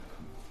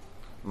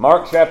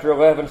Mark chapter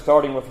 11,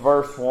 starting with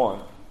verse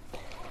 1.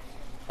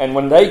 And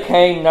when they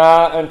came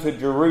nigh unto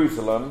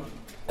Jerusalem,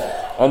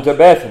 unto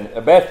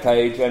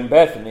Bethphage and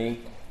Bethany,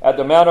 at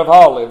the Mount of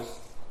Olives,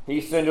 he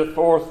sendeth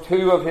forth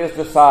 2 of his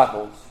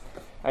disciples,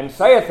 and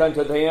saith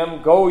unto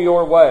them, Go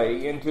your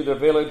way into the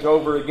village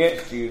over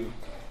against you,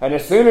 and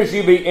as soon as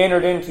you be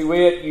entered into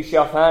it, you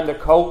shall find a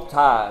colt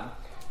tied,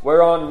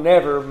 whereon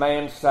never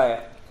man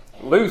sat.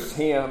 Loose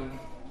him,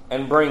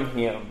 and bring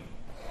him.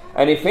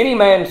 And if any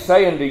man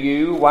say unto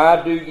you,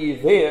 Why do ye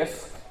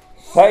this?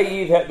 Say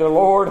ye that the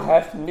Lord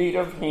hath need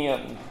of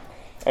him,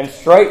 and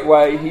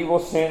straightway he will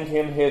send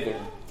him hither.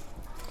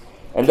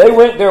 And they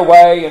went their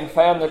way, and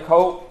found the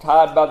colt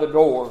tied by the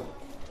door,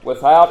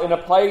 without in a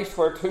place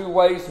where 2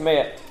 ways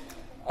met,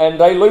 and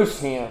they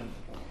loosed him.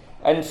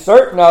 And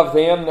certain of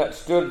them that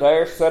stood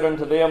there said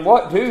unto them,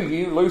 What do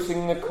you,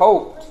 loosing the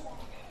colt?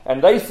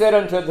 And they said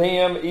unto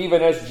them,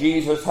 even as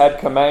Jesus had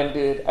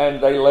commanded,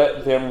 and they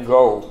let them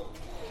go.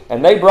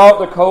 And they brought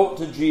the colt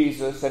to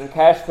Jesus, and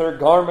cast their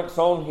garments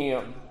on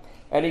him,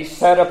 and he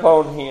sat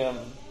upon him.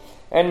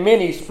 And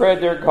many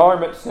spread their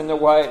garments in the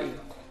way,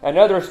 and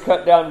others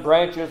cut down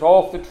branches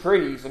off the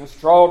trees, and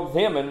strawed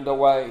them in the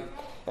way.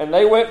 And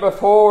they went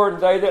before, and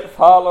they that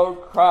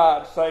followed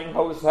cried, saying,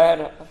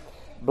 Hosanna!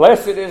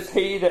 Blessed is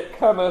he that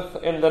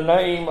cometh in the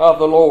name of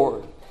the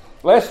Lord.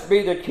 Blessed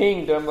be the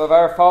kingdom of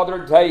our father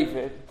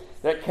David,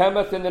 that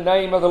cometh in the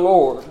name of the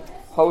Lord.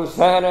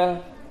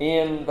 Hosanna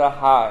in the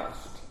highest.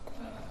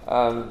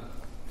 I'm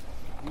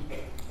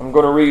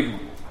going to read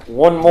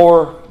one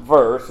more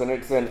verse, and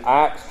it's in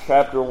Acts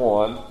chapter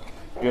 1.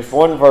 Just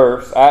one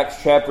verse,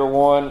 Acts chapter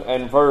 1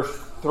 and verse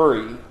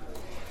 3.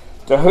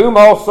 To whom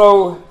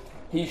also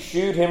he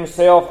shewed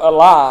himself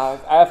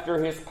alive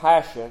after his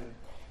passion,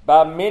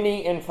 by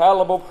many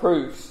infallible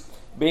proofs,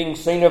 being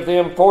seen of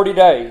them 40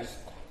 days,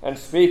 and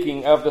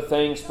speaking of the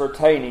things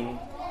pertaining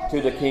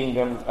to the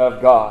kingdom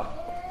of God.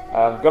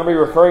 I'm going to be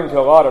referring to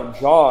a lot of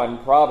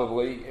John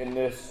probably in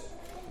this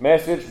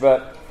message,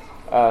 but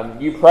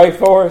you pray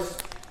for us.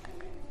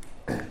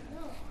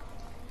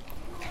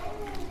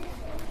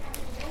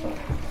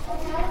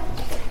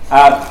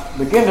 I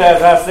begin to,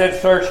 as I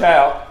said, search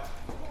out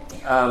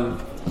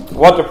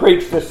what to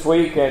preach this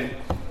week, and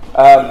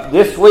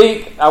this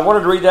week I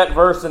wanted to read that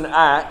verse in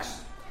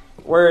Acts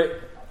where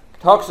it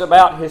talks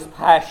about his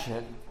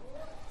passion.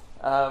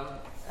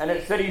 And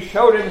it said he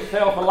showed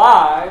himself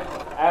alive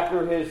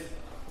after his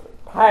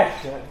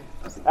passion,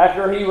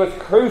 after he was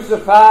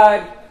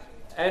crucified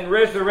and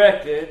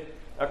resurrected.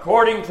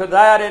 According to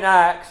that in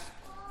Acts,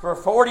 for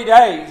 40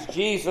 days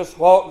Jesus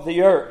walked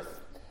the earth.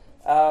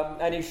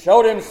 And he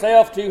showed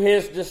himself to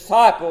his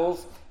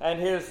disciples and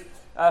his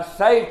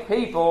saved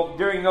people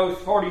during those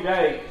 40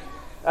 days.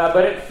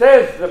 But it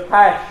says the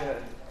passion.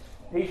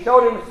 He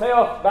showed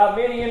himself by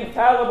many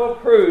infallible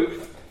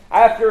proofs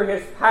after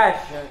his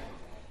passion.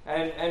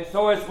 And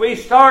so as we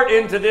start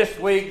into this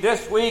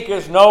week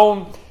is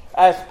known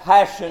as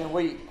Passion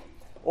Week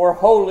or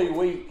Holy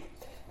Week.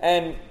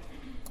 And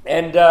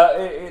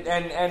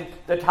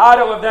the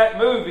title of that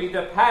movie,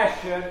 The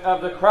Passion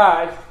of the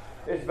Christ,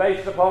 is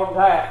based upon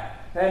that.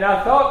 And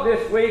I thought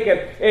this week,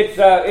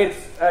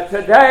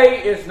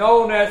 today is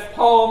known as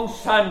Palm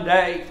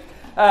Sunday.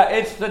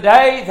 It's the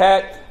day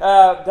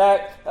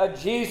that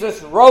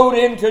Jesus rode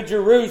into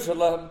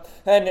Jerusalem,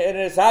 and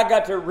as I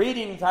got to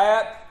reading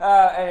that,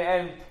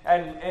 and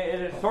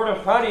it's sort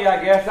of funny,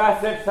 I guess. I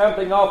said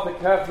something off the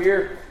cuff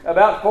here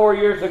about 4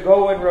 years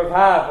ago in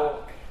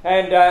revival,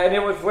 and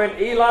it was when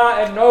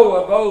Eli and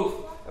Noah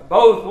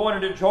both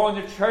wanted to join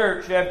the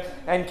church,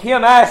 and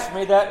Kim asked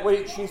me that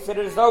week. She said,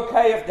 "It is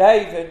okay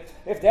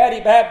if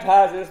Daddy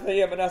baptizes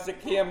them," and I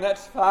said, "Kim,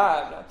 that's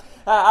fine."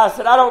 I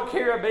said, "I don't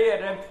care a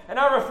bit," and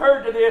I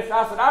referred to this.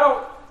 I said, "I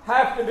don't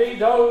have to be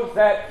those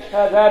that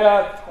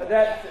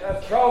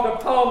throw the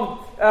palm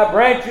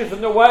branches in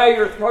the way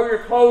or throw your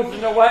clothes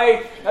in the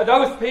way.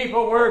 Those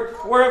people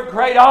were of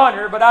great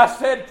honor." But I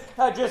said,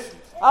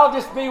 I'll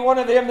just be one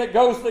of them that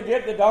goes to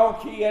get the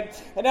donkey.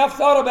 And I've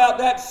thought about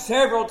that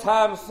several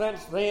times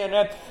since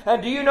then.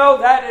 And do you know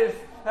that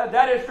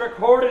is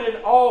recorded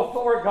in all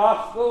 4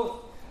 Gospels?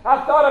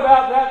 I thought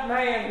about that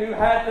man who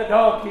had the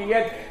donkey,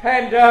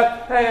 and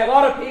a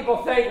lot of people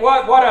think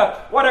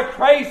what a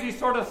crazy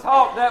sort of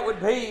thought that would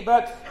be.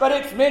 But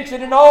it's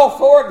mentioned in all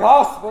 4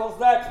 Gospels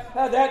that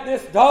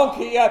this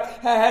donkey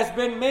has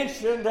been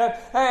mentioned,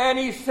 and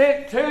he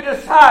sent 2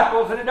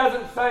 disciples, and it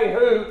doesn't say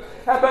who,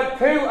 but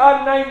 2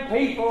 unnamed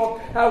people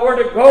were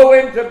to go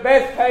into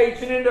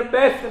Bethphage and into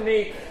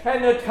Bethany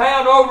and the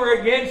town over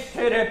against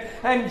it,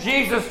 and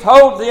Jesus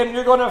told them,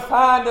 "You're going to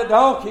find the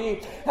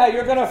donkey,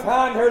 you're going to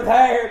find her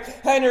there."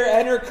 there,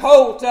 and her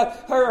colt,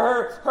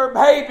 her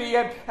baby,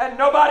 and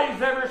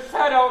nobody's ever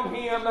sat on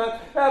him,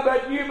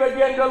 but you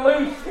begin to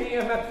loose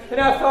him. And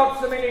I thought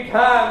so many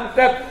times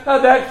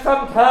that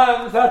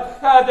sometimes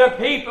the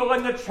people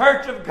in the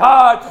church of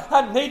God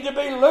need to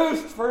be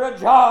loosed for a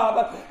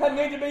job,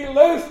 need to be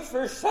loosed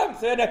for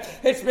something.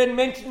 It's been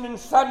mentioned in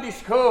Sunday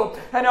school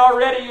and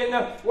already in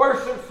the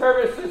worship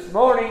service this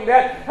morning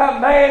that a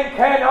man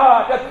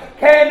cannot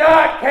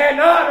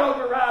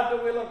override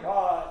the will of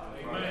God.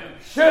 Amen.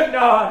 Should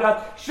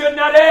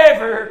not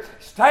ever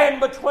stand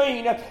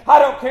between. I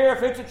don't care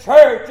if it's a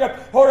church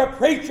or a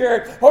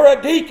preacher or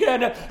a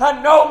deacon.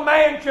 No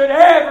man should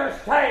ever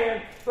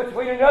stand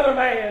between another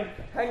man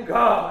and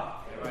God.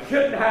 Amen.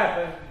 Shouldn't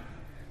happen.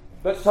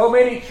 But so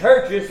many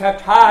churches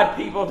have tied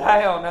people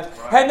down,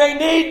 and they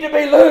need to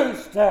be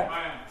loosed.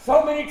 Amen.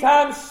 So many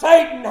times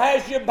Satan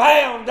has you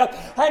bound,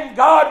 and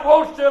God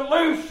wants to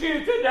loose you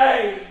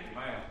today.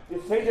 Amen.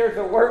 You see, there's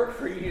a work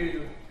for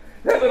you.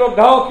 That little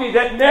donkey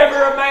that never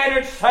a man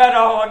had sat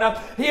on.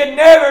 He had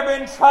never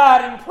been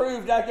tried and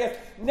proved, I guess.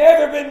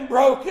 Never been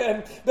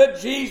broken. But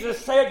Jesus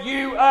said,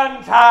 you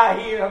untie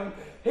him.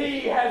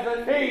 He has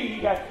a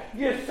need.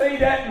 You see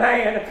that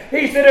man?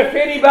 He said, if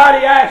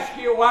anybody asks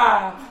you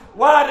why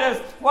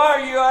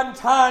are you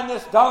untying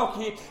this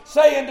donkey?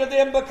 Saying to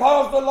them,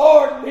 because the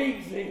Lord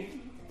needs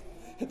him.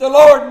 The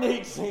Lord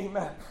needs him.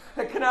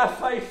 Can I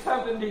say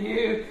something to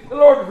you? The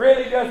Lord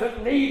really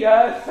doesn't need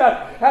us,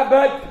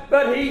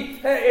 but He,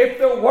 if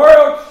the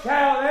world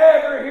shall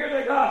ever hear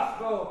the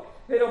gospel,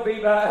 it'll be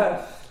by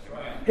us.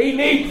 He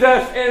needs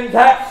us in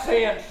that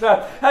sense,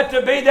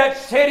 to be that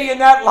city and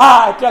that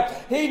light.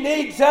 He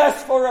needs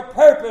us for a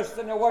purpose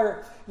and a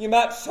work. You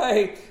might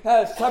say,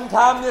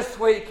 sometime this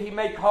week He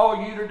may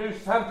call you to do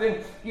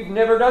something you've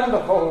never done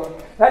before.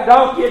 That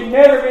donkey had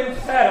never been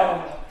sat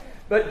on.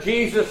 But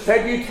Jesus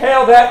said, you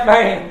tell that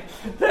man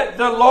that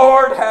the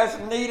Lord has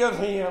need of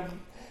him,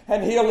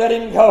 and He'll let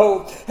him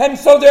go. And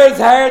so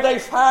there they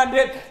find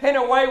it in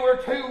a way where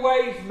two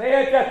ways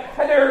met,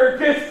 and there are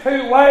just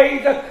two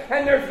ways,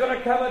 and there's going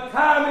to come a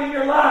time in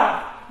your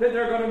life that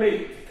they're going to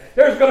meet.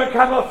 There's going to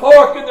come a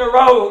fork in the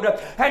road,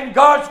 and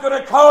God's going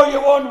to call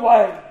you one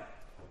way.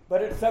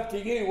 But it's up to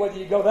you whether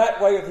you go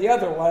that way or the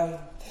other way.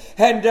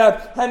 And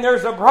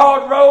there's a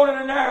broad road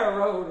and a narrow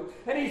road.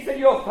 And He said,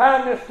 you'll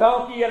find this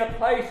donkey in a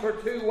place where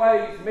two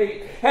ways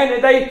meet.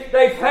 And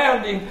they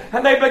found him,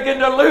 and they began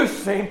to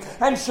loose him.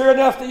 And sure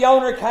enough, the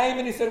owner came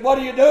and he said, what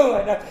are you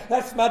doing?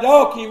 That's my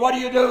donkey. What are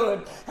you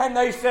doing? And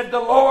they said, the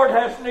Lord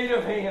has need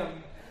of him.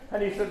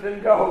 And He said,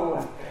 then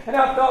go. And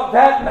I thought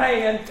that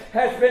man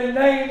has been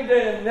named,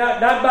 not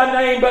by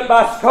name, but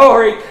by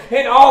story,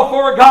 in all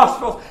four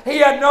Gospels. He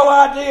had no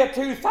idea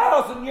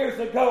 2,000 years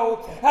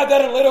ago that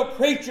a little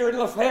preacher in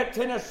Lafayette,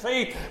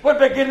 Tennessee would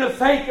begin to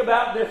think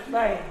about this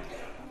man.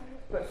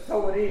 But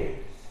so it is.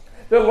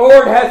 The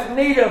Lord has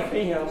need of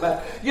him.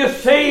 You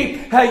see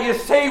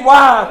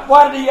why?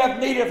 Why did He have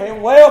need of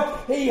him?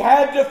 Well, He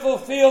had to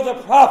fulfill the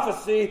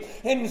prophecy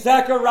in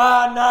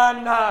Zechariah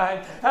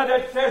 9:9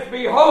 that says,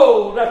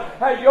 behold,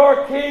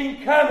 your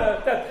king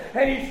cometh,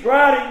 and he's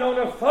riding on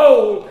the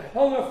foal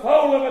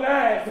of an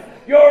ass.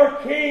 Your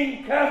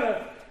king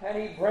cometh, and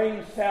he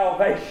brings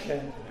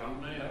salvation.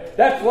 Amen.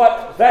 That's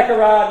what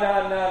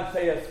Zechariah 9:9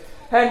 says.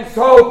 And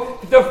so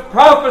the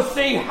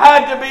prophecy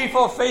had to be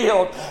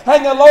fulfilled.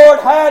 And the Lord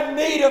had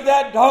need of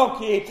that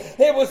donkey.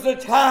 It was the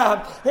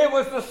time. It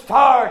was the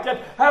start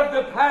of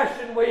the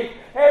Passion Week.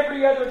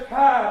 Every other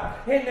time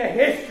in the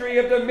history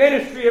of the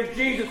ministry of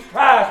Jesus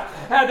Christ,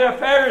 the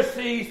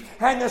Pharisees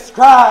and the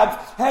scribes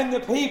and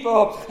the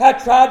people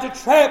had tried to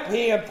trap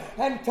Him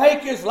and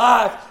take His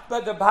life.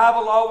 But the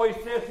Bible always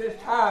says His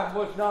time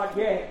was not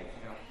yet.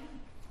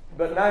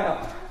 But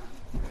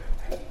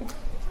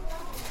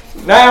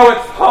now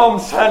it's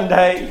Palm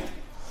Sunday,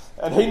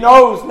 and He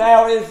knows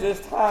now is His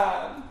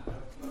time.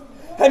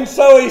 And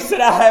so He said,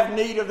 I have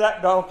need of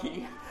that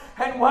donkey.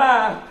 And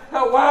why?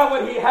 Why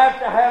would He have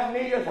to have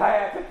need of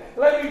that?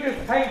 Let me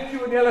just paint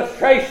you an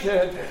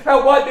illustration.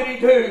 What did He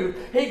do?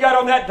 He got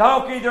on that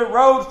donkey. The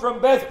road from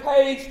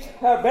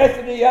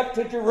Bethany up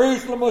to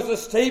Jerusalem was a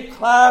steep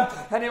climb,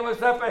 and it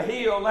was up a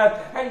hill.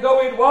 And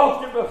though He'd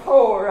walked it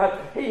before,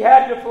 He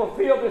had to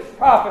fulfill this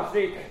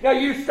prophecy. Now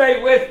you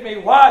stay with me.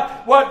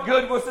 What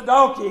good was the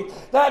donkey?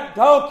 That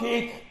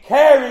donkey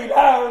carried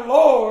our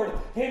Lord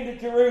into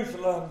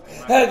Jerusalem.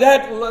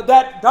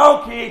 That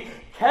donkey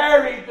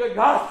carried the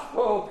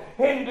gospel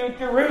into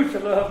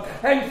Jerusalem.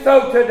 And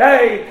so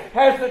today,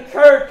 as the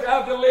church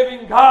of the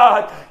living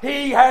God,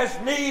 He has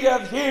need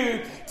of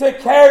you to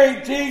carry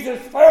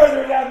Jesus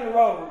further down the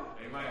road.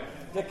 Amen.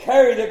 To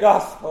carry the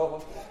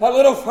gospel a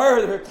little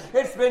further.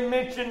 It's been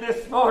mentioned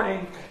this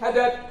morning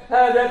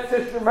that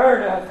Sister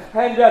Myrna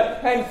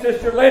and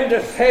Sister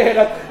Linda said,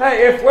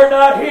 if we're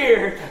not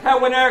here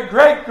when our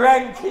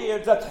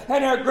great-grandkids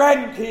and our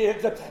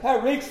grandkids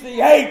reach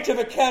the age of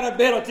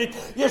accountability,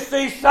 you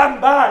see,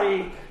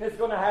 somebody is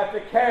going to have to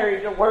carry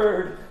the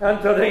word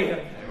unto them.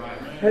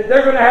 Amen.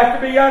 They're going to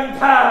have to be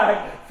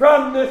untied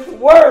from this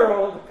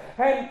world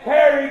and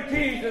carry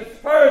Jesus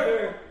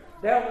further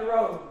down the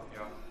road.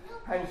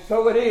 And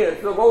so it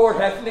is. The Lord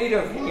hath need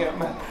of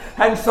him.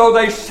 And so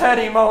they set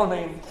him on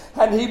him.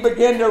 And he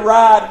began to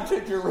ride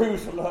into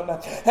Jerusalem.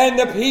 And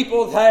the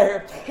people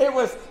there, it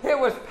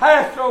was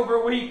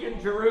Passover week in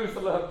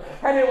Jerusalem.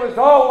 And it was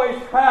always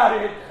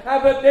crowded.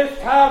 But this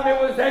time it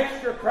was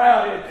extra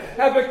crowded.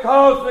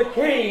 Because the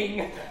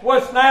king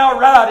was now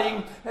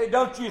riding. Hey,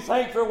 don't you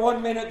think for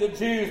 1 minute the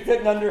Jews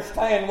didn't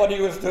understand what he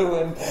was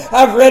doing?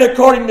 I've read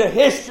according to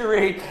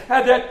history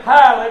that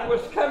Pilate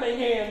was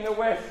coming in the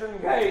western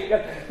gate.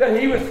 That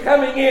he was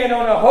coming in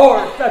on a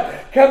horse.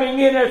 Coming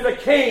in as a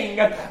king.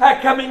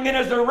 Coming in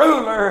as a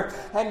ruler.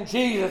 And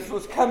Jesus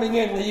was coming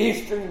in the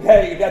eastern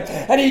gate.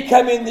 And he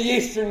come in the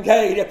eastern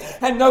gate.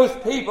 And those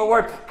people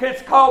were,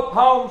 it's called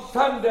Palm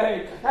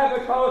Sunday.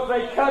 Because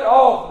they cut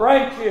off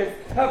branches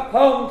of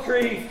palm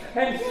trees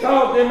and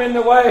strawed them in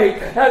the way.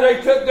 And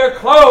they took their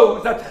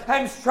clothes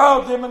and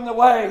strawed them in the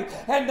way.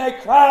 And they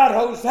cried,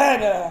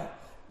 Hosanna!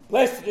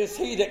 Blessed is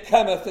he that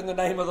cometh in the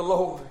name of the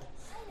Lord.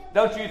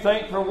 Don't you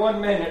think for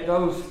 1 minute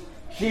those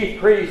chief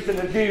priests and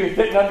the Jews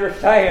didn't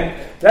understand?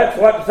 That's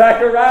what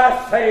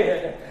Zechariah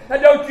said.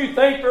 And don't you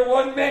think for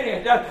 1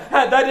 minute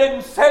they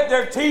didn't set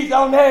their teeth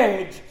on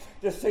edge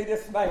to see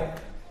this man?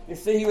 You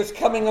see, he was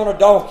coming on a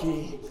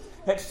donkey.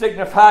 It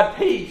signified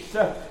peace.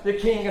 The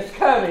king is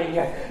coming.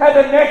 And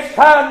the next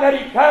time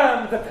that he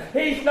comes,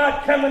 he's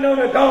not coming on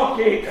a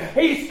donkey.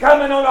 He's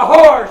coming on a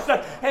horse.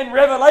 In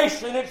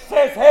Revelation it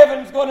says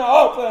heaven's going to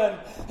open.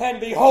 And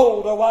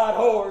behold, a white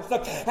horse.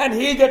 And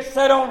he that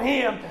sat on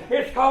him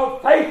is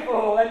called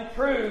faithful and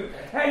true.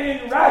 And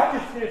in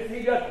righteousness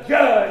he doth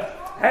judge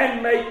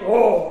and make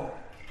war.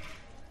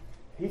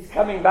 He's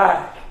coming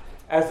back.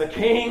 As the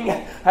king,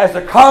 as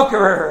the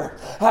conqueror,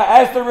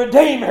 as the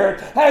redeemer,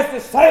 as the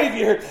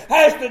savior,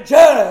 as the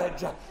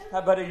judge.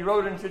 But he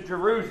rode into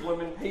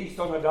Jerusalem in peace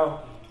on a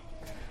donkey.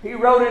 He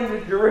rode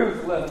into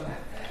Jerusalem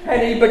and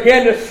he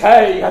began to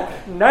say,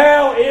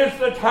 now is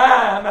the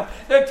time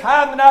that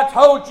I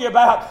told you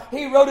about.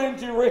 He rode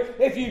into,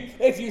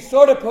 if you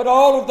sort of put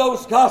all of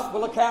those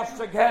gospel accounts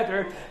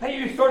together, and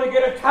you sort of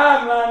get a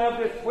timeline of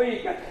this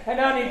week,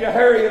 and I need to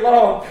hurry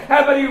along.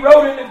 But he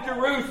rode into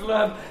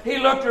Jerusalem, he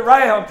looked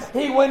around,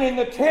 he went in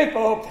the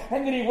temple,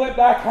 and then he went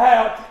back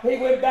out. He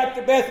went back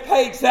to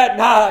Bethpage that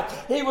night.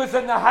 He was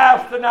in the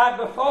house the night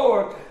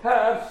before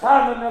of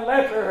Simon the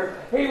leper.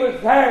 He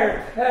was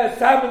there.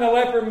 Simon the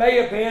leper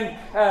may have been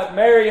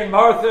Mary and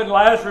Martha and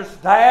Lazarus'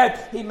 dad.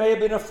 He may have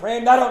been a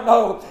friend. I don't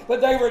know.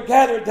 But they were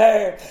gathered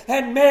there.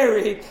 And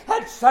Mary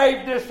had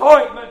saved this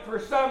ointment for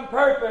some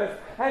purpose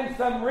and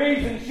some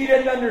reason she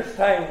didn't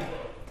understand.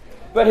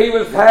 But he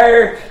was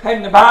there,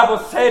 and the Bible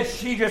says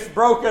she just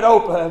broke it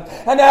open.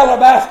 An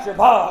alabaster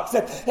box.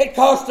 It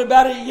cost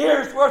about a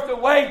year's worth of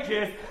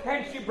wages.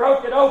 And she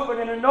broke it open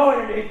and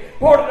anointed him,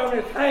 poured it on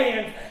his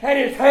hands and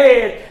his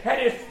head and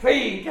his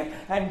feet.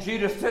 And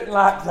Judas didn't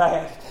like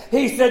that.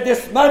 He said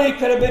this money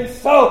could have been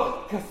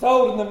sold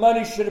and the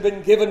money should have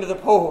been given to the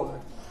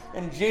poor.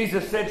 And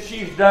Jesus said,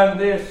 she's done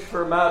this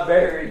for my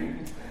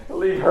burying.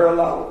 Leave her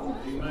alone.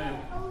 Amen.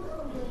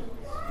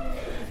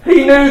 He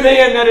knew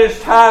then that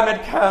his time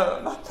had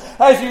come.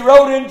 As he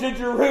rode into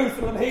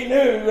Jerusalem, he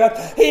knew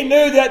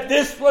that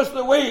this was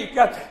the week.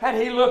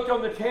 And he looked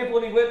on the temple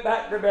and he went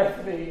back to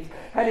Bethany.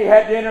 And he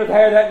had dinner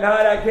there that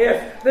night, I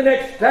guess. The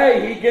next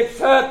day he gets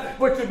up,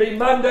 which would be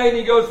Monday, and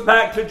he goes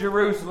back to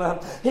Jerusalem.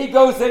 He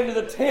goes into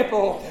the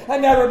temple.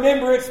 And now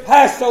remember, it's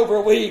Passover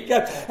week.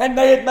 And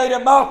they had made a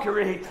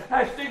mockery.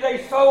 See,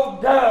 they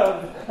sold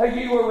doves.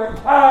 You were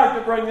required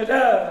to bring a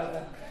dove.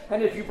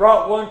 And if you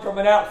brought one from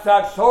an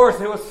outside source,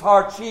 it was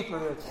far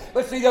cheaper.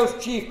 But see,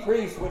 those chief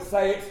priests would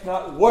say it's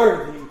not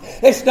worthy.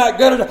 It's not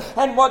good enough.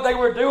 And what they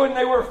were doing,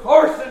 they were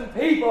forcing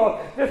people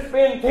to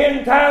spend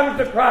 10 times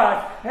the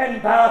price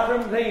and buy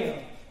from them.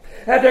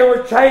 And there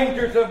were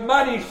changers of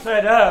money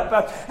set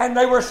up, and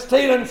they were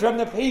stealing from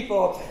the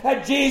people.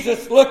 And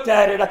Jesus looked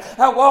at it.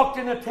 I walked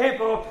in the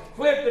temple,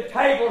 flipped the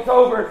tables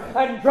over,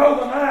 and drove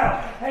them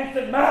out. And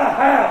said, my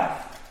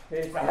house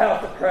is the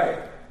house of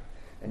prayer.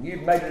 And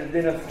you've made it a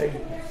den of thieves.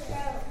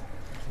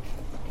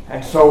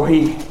 And so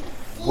he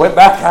went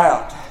back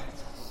out.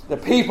 The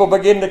people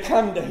began to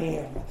come to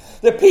him.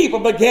 The people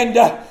began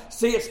to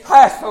see it's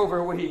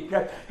Passover week.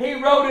 He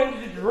rode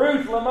into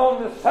Jerusalem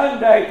on the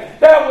Sunday.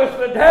 That was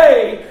the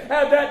day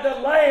that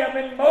the lamb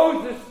in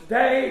Moses'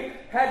 day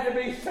had to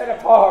be set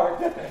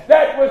apart.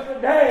 That was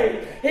the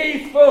day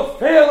he's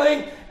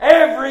fulfilling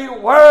every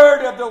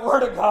word of the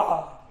Word of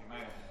God.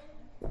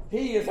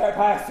 He is our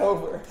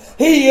Passover.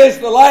 He is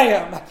the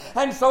Lamb.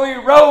 And so he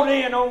rode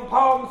in on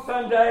Palm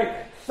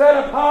Sunday,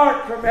 set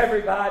apart from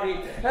everybody.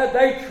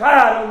 They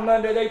tried on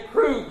Monday. They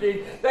proved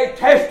him. They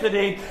tested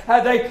him.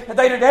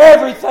 They did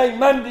everything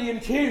Monday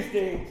and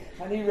Tuesday.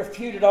 And he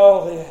refuted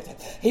all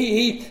that.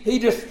 He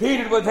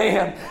disputed with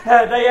them.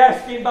 They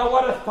asked him, by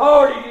what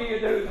authority do you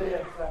do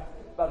this?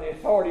 by the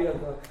authority of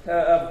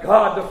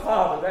God the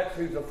Father. That's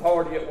whose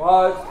authority it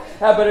was.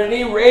 But at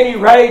any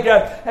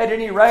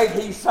rate,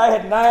 he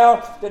said,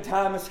 now the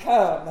time has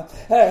come.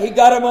 He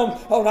got him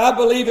on, I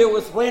believe it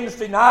was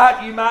Wednesday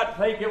night. You might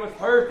think it was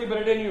Thursday, but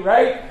at any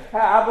rate,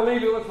 I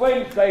believe it was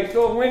Wednesday.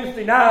 So on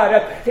Wednesday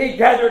night, he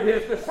gathered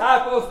his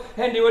disciples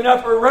into an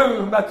upper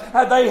room.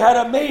 They had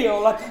a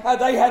meal.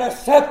 They had a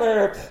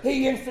supper.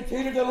 He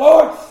instituted the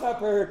Lord's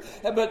Supper.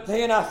 But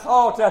then I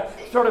thought, I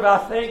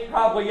think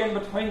probably in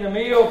between the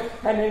meal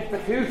and the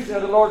institution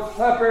of the Lord's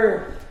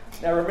Supper.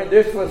 Now remember,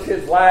 this was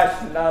his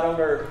last night on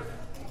earth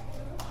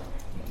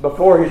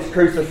before his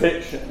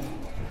crucifixion.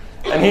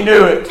 And he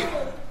knew it.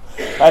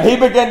 And he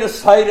began to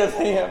say to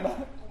them,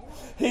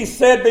 he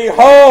said,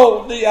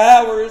 behold, the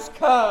hour is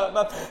come.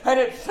 And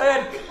it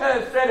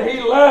said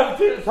he loved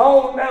his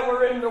own that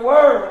were in the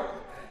world.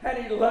 And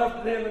he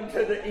loved them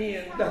unto the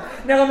end.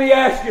 Now let me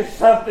ask you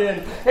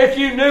something. If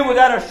you knew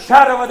without a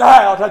shadow of a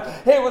doubt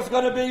it was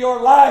going to be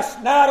your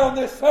last night on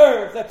this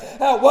earth,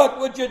 what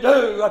would you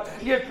do?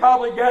 You'd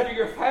probably gather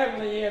your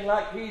family in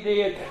like he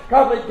did.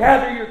 Probably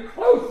gather your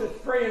closest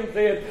friends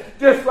in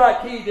just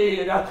like he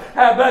did.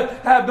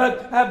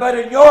 But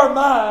in your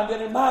mind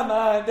and in my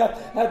mind,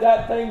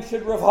 that thing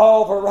should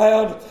revolve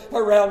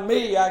around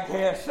me, I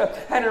guess,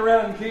 and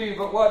around you.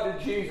 But what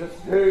did Jesus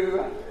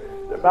do?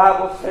 The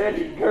Bible said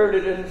he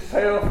girded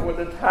himself with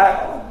a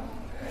towel,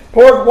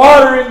 poured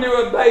water into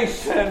a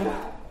basin,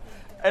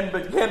 and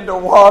began to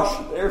wash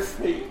their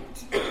feet.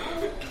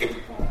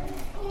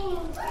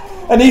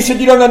 And he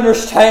said, you don't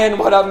understand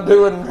what I'm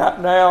doing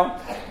right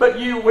now, but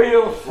you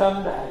will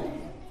someday.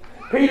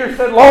 Peter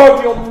said,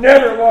 Lord, you'll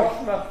never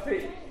wash my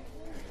feet.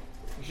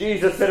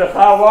 Jesus said, if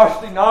I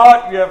wash thee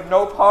not, you have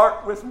no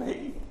part with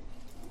me.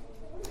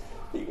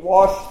 He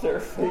washed their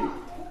feet.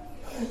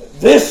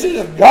 This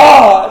is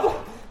God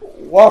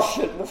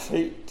washing the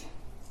feet.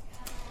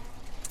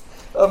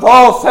 Of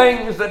all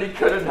things that he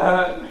could have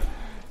done,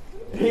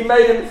 he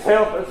made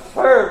himself a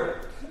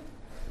servant,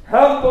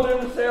 humbled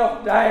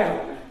himself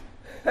down,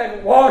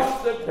 and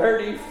washed the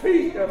dirty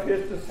feet of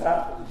his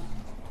disciples.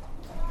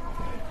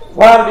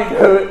 Why did he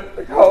do it?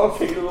 Because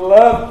he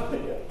loved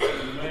them.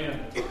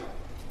 Amen.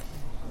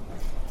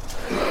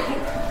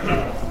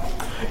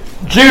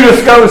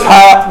 Judas goes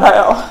high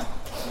now.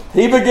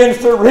 He begins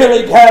to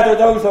really gather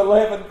those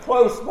 11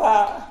 close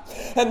by.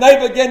 And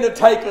they begin to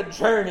take a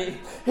journey.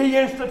 He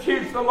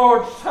institutes the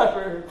Lord's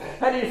Supper.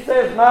 And he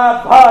says,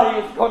 my body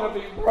is going to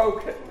be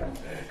broken.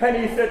 And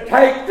he said,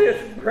 take this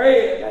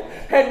bread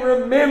and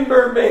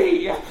remember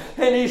me.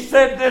 And he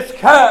said, this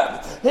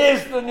cup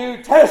is the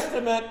New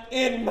Testament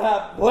in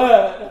my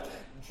blood.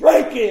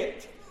 Drink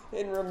it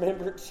in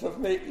remembrance of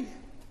me.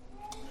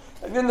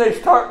 And then they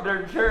start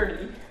their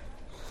journey.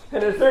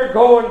 And as they're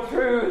going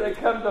through, they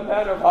come to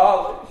Mount of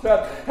Olives.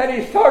 And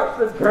he starts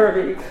the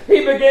journey.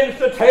 He begins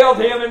to tell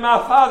them, in my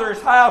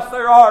Father's house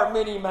there are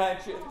many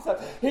mansions.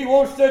 He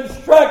wants to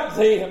instruct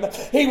them.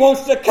 He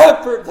wants to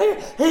comfort them.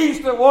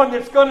 He's the one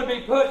that's going to be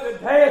put to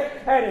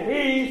death, and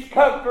he's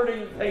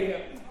comforting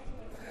them.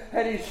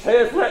 And he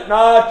says, let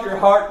not your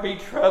heart be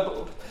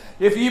troubled.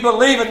 If you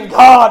believe in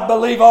God,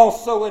 believe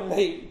also in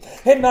me.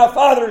 In my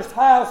Father's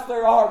house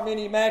there are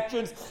many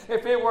mansions.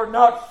 If it were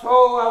not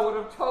so, I would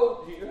have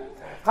told you.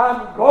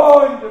 I'm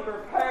going to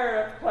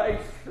prepare a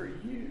place for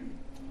you.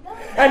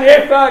 And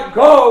if I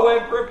go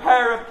and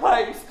prepare a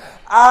place,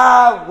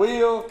 I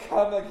will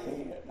come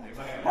again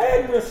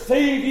and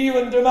receive you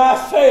into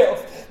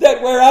myself,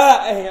 that where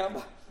I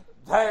am,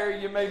 there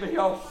you may be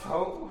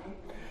also.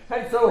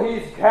 And so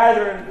he's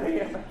gathering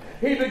them.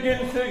 He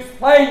begins to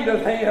explain to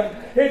them,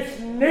 it's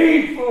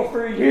needful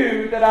for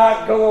you that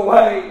I go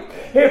away.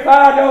 If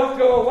I don't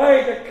go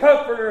away, the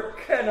Comforter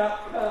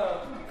cannot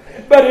come.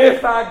 But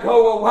if I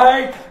go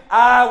away,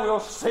 I will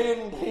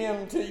send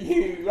him to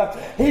you.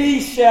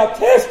 He shall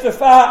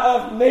testify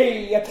of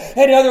me.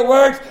 In other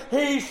words,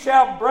 he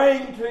shall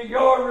bring to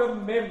your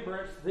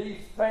remembrance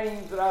these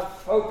things that I've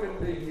spoken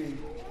to you.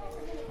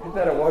 Isn't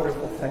that a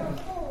wonderful thing?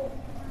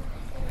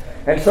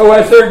 And so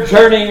as they're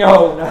journeying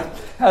on,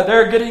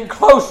 they're getting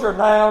closer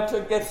now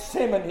to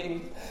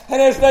Gethsemane.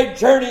 And as they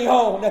journey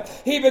on,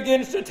 he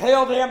begins to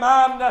tell them,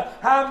 I'm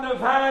the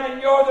vine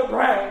and you're the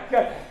branch.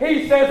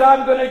 He says,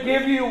 I'm going to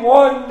give you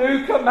one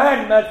new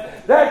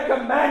commandment. That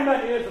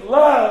commandment is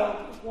love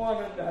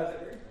one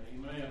another.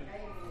 Amen.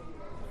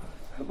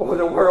 Boy,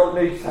 the world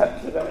needs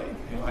that today.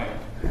 Amen.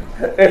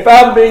 If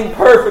I'm being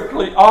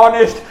perfectly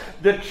honest,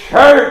 the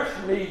church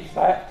needs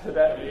that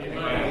today.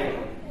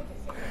 Amen.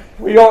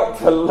 We ought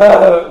to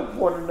love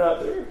one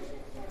another.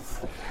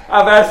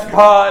 I've asked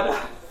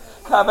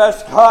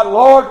God,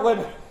 Lord,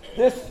 when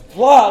this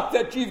flock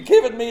that you've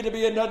given me to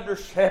be an under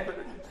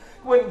shepherd,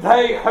 when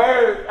they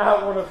hurt,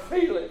 I want to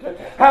feel it.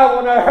 I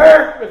want to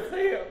hurt with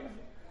them.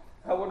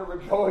 I want to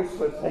rejoice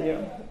with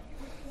them.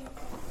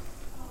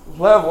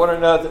 Love one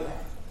another.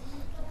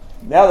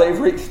 Now they've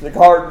reached the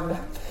garden.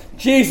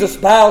 Jesus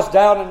bows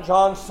down in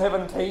John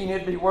 17.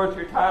 It'd be worth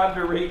your time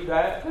to read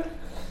that.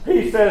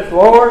 He says,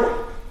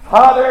 Lord,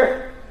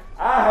 Father,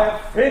 I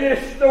have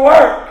finished the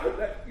work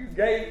that you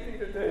gave me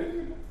to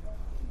do.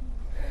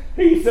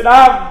 He said,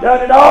 I've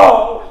done it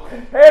all.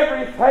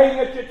 Everything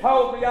that you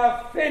told me,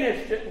 I've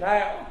finished it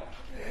now.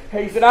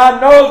 He said, I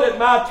know that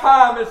my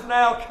time has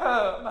now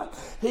come.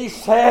 He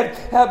said,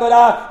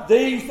 but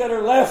these that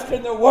are left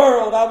in the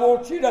world, I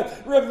want you to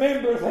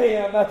remember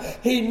them.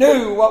 He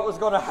knew what was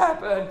going to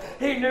happen.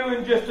 He knew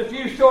in just a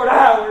few short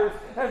hours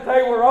that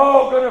they were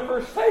all going to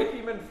forsake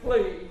him and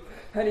flee.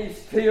 And he's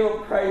still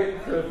praying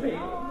for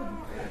them.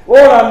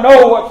 Lord, I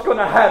know what's going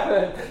to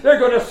happen. They're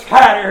going to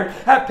scatter.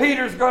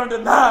 Peter's going to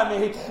deny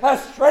me.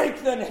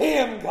 Strengthen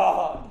him,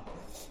 God.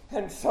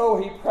 And so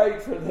he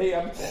prayed for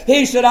them.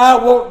 He said, I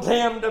want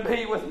them to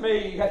be with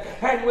me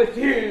and with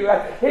you.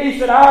 He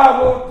said, I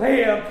want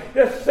them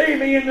to see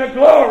me in the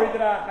glory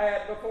that I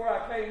had before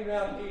I came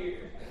down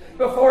here.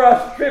 Before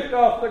I stripped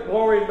off the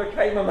glory and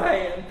became a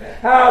man.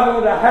 I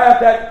want to have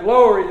that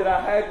glory that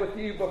I had with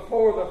you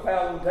before the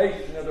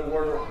foundation of the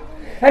world.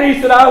 And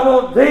he said, I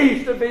want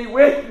these to be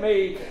with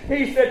me.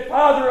 He said,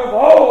 Father, of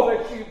all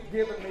that you've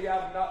given me,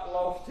 I've not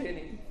lost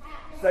any,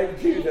 save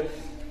Judas,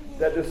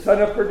 that the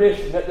son of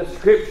perdition, that the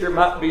scripture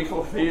might be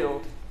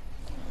fulfilled.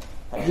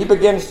 And he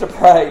begins to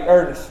pray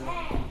earnestly.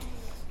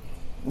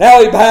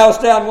 Now he bows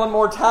down one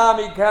more time.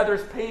 He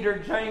gathers Peter,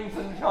 James,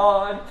 and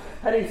John.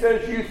 And he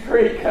says, you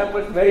three come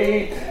with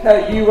me.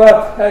 You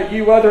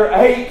other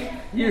 8,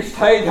 you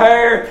stay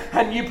there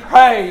and you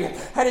pray.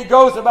 And he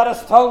goes about a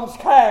stone's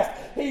cast.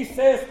 He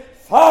says,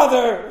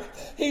 Father,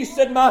 he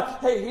said,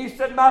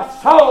 my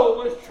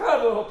soul is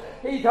troubled.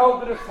 He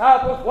told the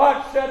disciples,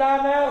 what should I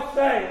now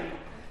say?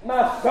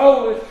 My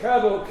soul is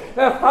troubled.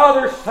 The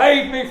Father,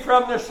 save me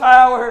from this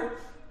hour,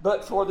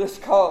 but for this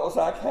cause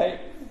I came.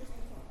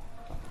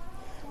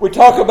 We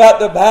talk about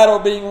the battle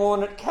being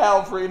won at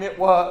Calvary, and it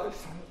was.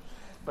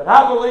 But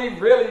I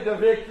believe really the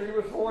victory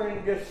was won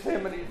in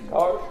Gethsemane's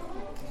garden.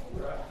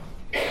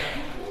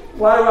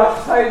 Why do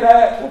I say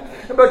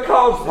that?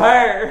 Because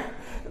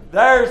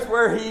there's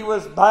where he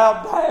was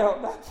bowed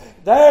down.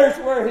 There's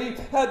where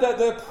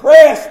the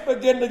press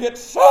began to get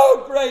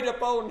so great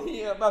upon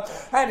him.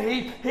 And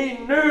he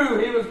knew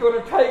he was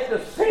going to take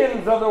the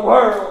sins of the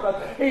world.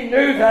 He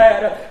knew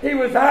that. He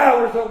was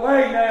hours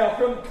away now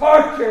from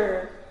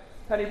torture.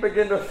 And he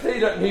began to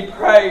feel it and he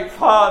prayed,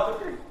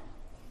 Father,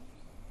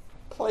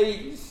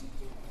 please,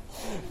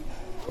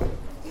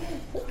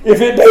 if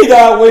it be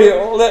thy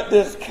will, let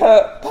this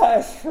cup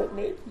pass from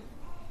me.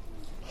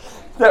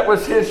 That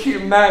was his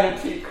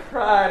humanity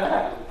crying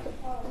out.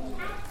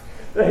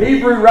 The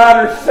Hebrew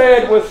writer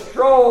said with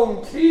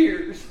strong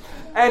tears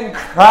and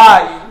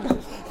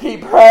crying, he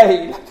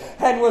prayed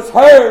and was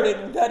heard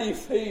and that he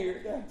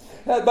feared.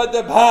 But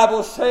the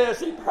Bible says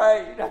he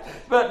prayed,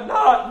 but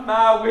not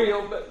my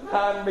will, but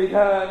thine be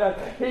done.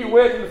 He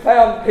went and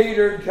found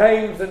Peter,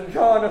 James, and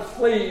John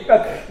asleep,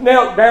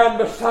 knelt down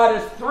beside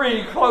his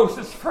 3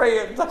 closest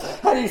friends,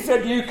 and he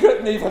said, you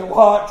couldn't even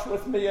watch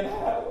with me an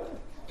hour.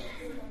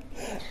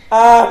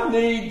 I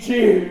need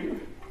you.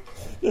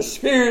 The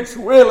spirit's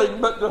willing,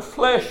 but the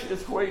flesh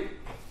is weak.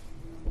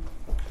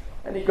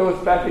 And he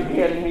goes back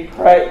again and he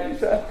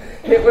prays.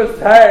 It was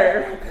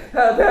there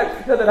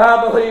that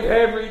I believe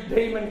every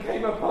demon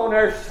came upon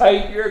our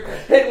Savior.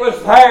 It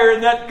was there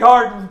in that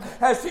garden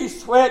as he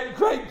sweat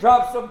great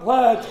drops of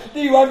blood. Do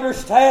you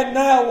understand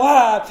now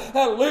why?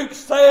 Luke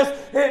says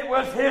it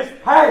was his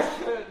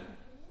passion.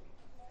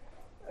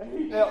 And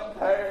he knelt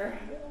there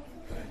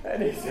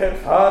and he said,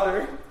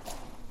 Father,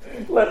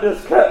 let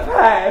this cup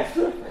pass,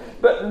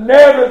 but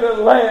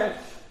nevertheless,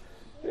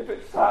 if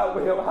it's thy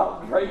will,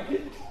 I'll drink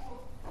it.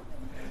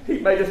 He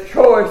made his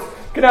choice.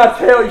 Can I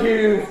tell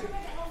you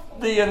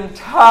the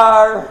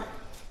entire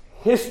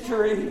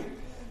history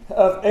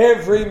of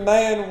every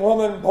man,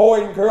 woman,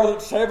 boy, and girl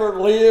that's ever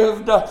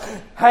lived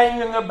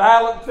hanging in the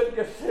balance at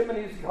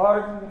Gethsemane's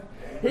garden?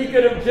 He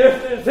could have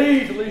just as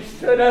easily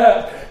stood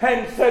up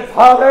and said,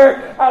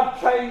 Father, I've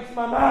changed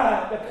my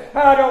mind.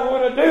 I don't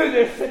want to do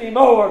this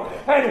anymore.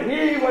 And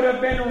he would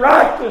have been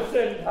righteous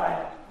in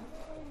that.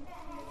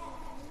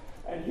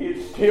 And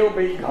he'd still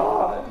be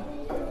God.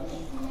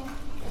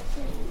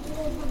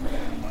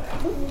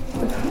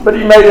 But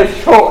he made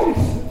his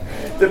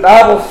choice. The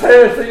Bible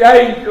says the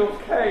angels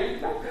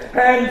came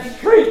and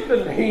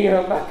strengthened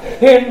him.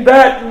 In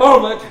that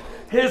moment,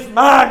 his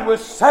mind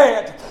was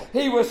set.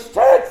 He was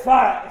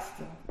steadfast.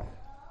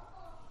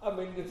 I'm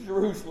in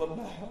Jerusalem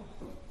now.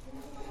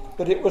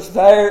 But it was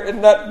there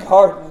in that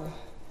garden.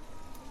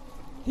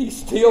 He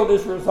steeled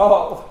his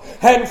resolve.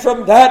 And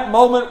from that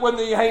moment when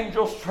the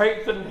angel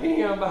strengthened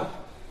him,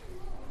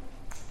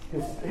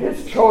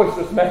 his choice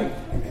was made.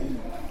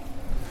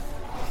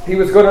 He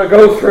was going to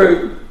go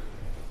through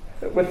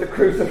with the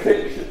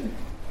crucifixion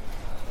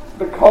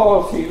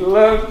because he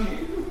loved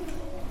you.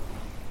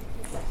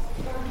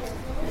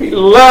 He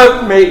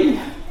loved me.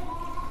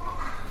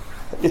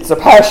 It's a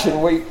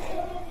Passion Week.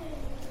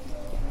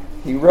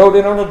 He rode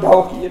in on a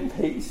donkey in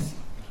peace,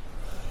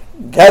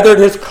 gathered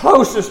his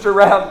closest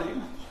around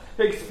him,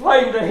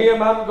 explained to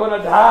him, I'm going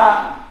to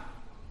die,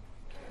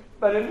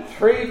 but in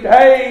 3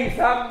 days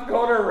I'm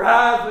going to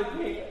rise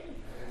again.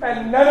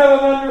 And none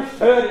of them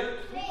understood it.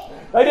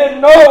 They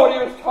didn't know what he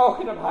was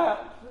talking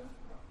about.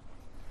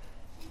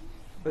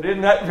 But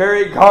in that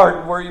very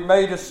garden where he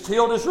made us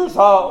still his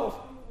resolve,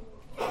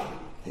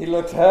 he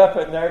looked up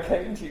and there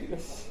came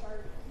Judas.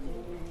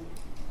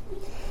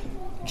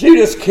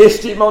 Judas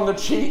kissed him on the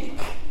cheek.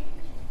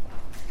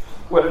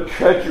 What a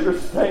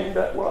treacherous thing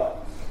that was.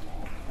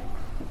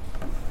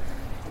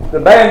 The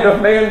band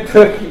of men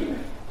took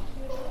him,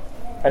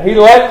 and he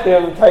let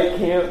them take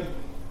him.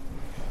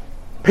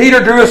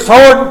 Peter drew a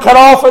sword and cut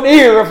off an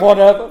ear of one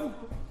of them.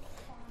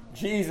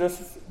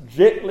 Jesus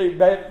gently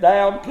bent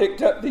down,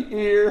 picked up the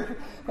ear,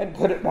 and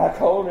put it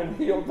back on and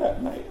healed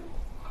that man.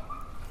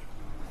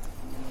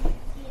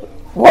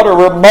 What a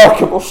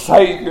remarkable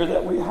Savior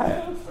that we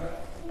have.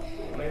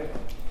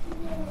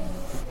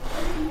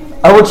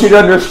 I want you to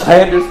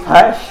understand his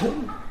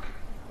passion.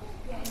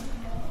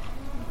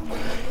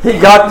 He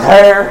got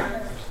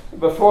there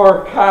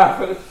before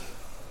Caiaphas,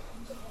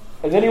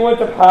 and then he went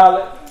to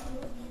Pilate,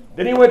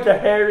 then he went to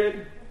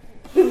Herod,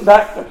 then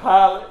back to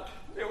Pilate.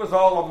 It was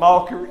all a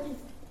mockery.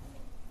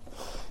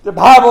 The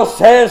Bible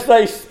says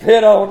they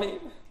spit on him.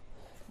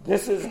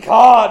 This is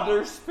God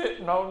they're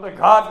spitting on, the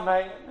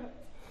God-man.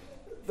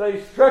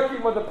 They struck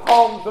him with the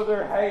palms of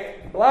their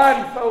hands,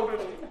 blindfolded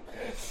him,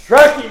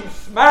 struck him,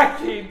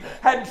 smacked him,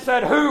 and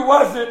said, "Who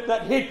was it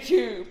that hit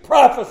you?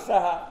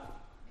 Prophesy."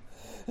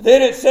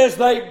 Then it says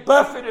they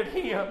buffeted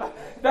him.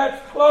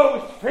 That's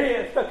closed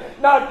fist.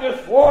 Not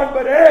just one,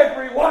 but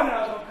every one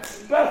of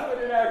them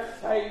buffeted our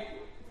Savior.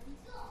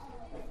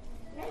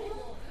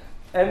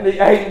 And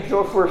the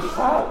angels were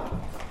silent.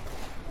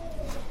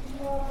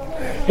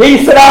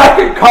 He said, I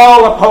could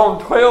call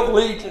upon 12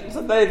 legions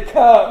and they'd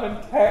come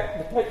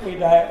and take me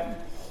down.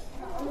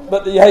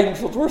 But the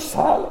angels were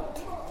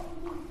silent.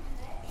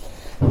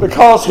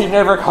 Because he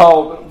never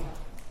called them.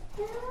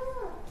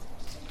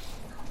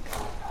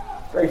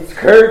 They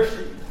scourged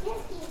him.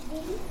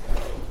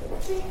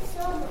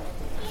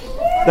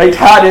 They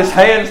tied his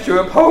hands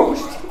to a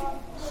post.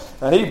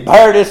 And he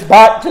bared his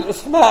back to the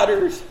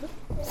smiters.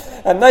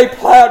 And they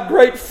plowed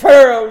great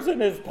furrows in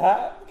his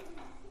back.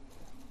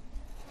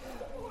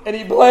 And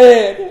he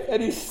bled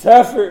and he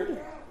suffered.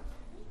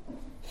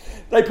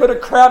 They put a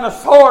crown of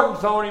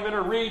thorns on him and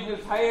a reed in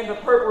his hand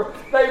of purple.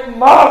 They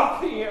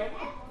mocked him.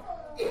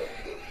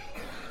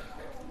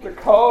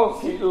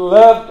 Because he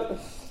loved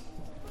us.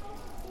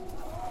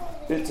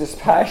 It's his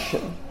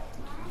passion.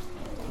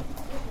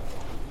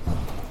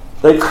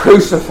 They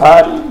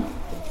crucified him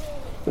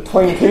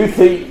between two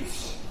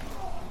thieves.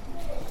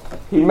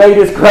 He made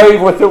his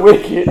grave with the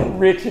wicked and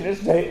rich in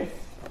his death.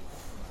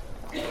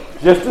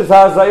 Just as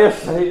Isaiah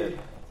said.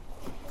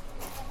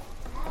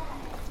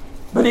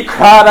 But he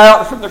cried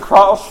out from the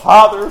cross,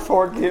 Father,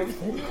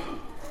 forgive me.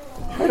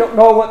 They don't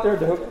know what they're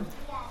doing.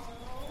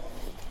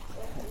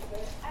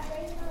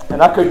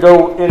 And I could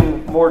go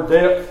in more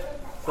depth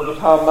for the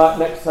time night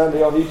next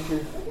Sunday on Easter.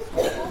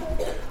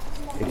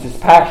 It's his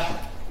passion.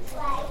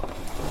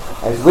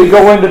 As we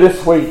go into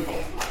this week,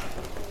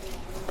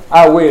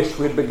 I wish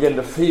we'd begin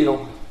to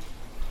feel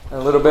a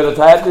little bit of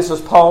that. This is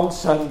Palm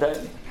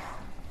Sunday.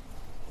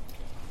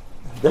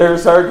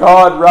 There's our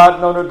God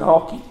riding on a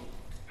donkey.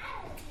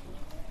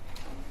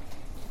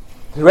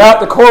 Throughout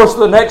the course of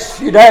the next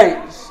few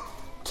days,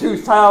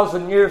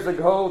 2,000 years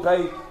ago,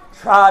 they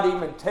tried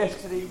him and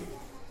tested him.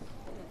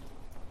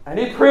 And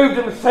he proved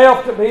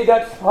himself to be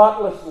that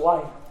spotless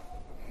lamb.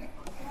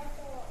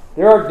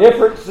 There are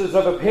differences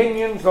of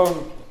opinions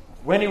on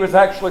when he was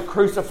actually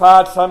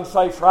crucified. Some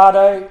say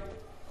Friday.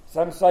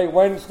 Some say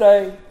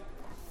Wednesday.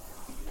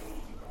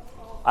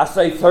 I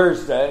say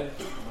Thursday.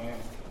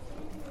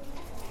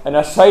 And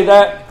I say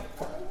that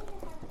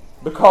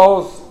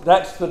because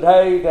that's the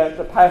day that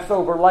the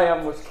Passover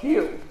lamb was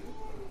killed.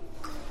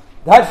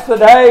 That's the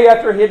day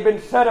after he had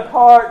been set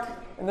apart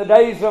in the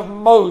days of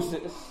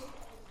Moses.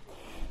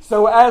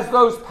 So as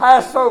those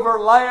Passover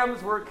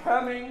lambs were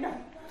coming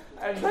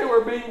and they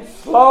were being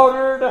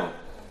slaughtered,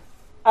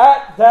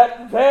 at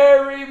that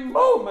very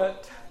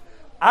moment,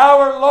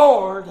 our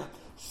Lord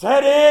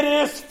said, "It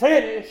is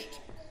finished."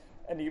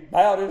 And he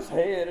bowed his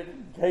head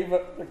and gave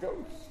up the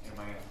ghost.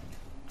 Amen.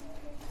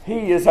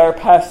 He is our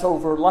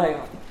Passover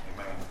lamb.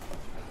 Amen.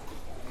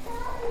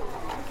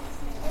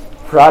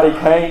 Friday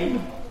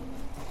came,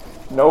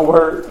 no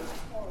word.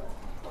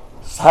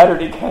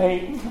 Saturday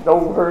came, no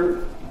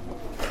word.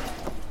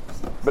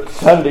 But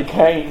Sunday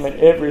came and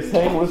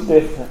everything was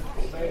different.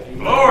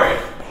 Glory!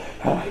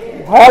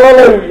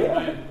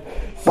 Hallelujah!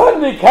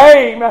 Sunday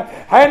came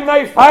and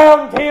they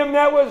found him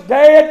that was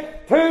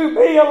dead to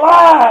be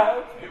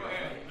alive.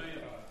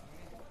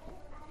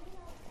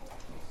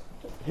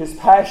 His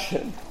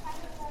passion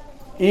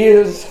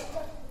is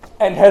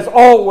and has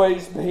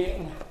always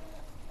been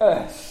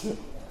us.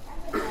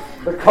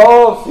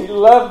 Because he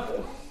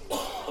loved us.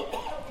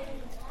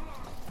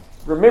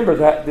 Remember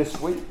that this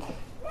week.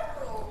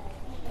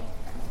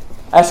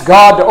 Ask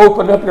God to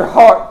open up your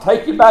heart.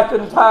 Take you back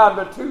in time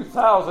to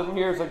 2,000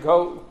 years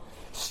ago.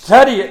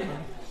 Study it.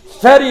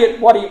 Study it,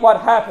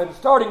 what happened,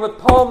 starting with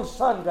Palm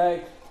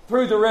Sunday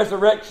through the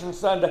Resurrection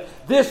Sunday.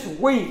 This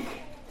week,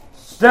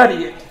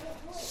 study it.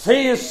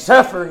 See his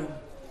suffering.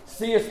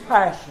 See his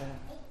passion.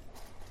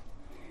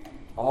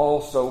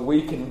 all so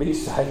we can be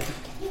saved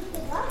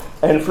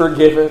and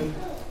forgiven.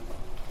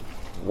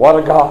 What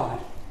a God.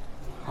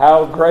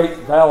 How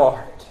great thou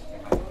art.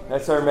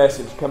 That's our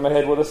message. Come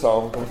ahead with a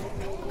song.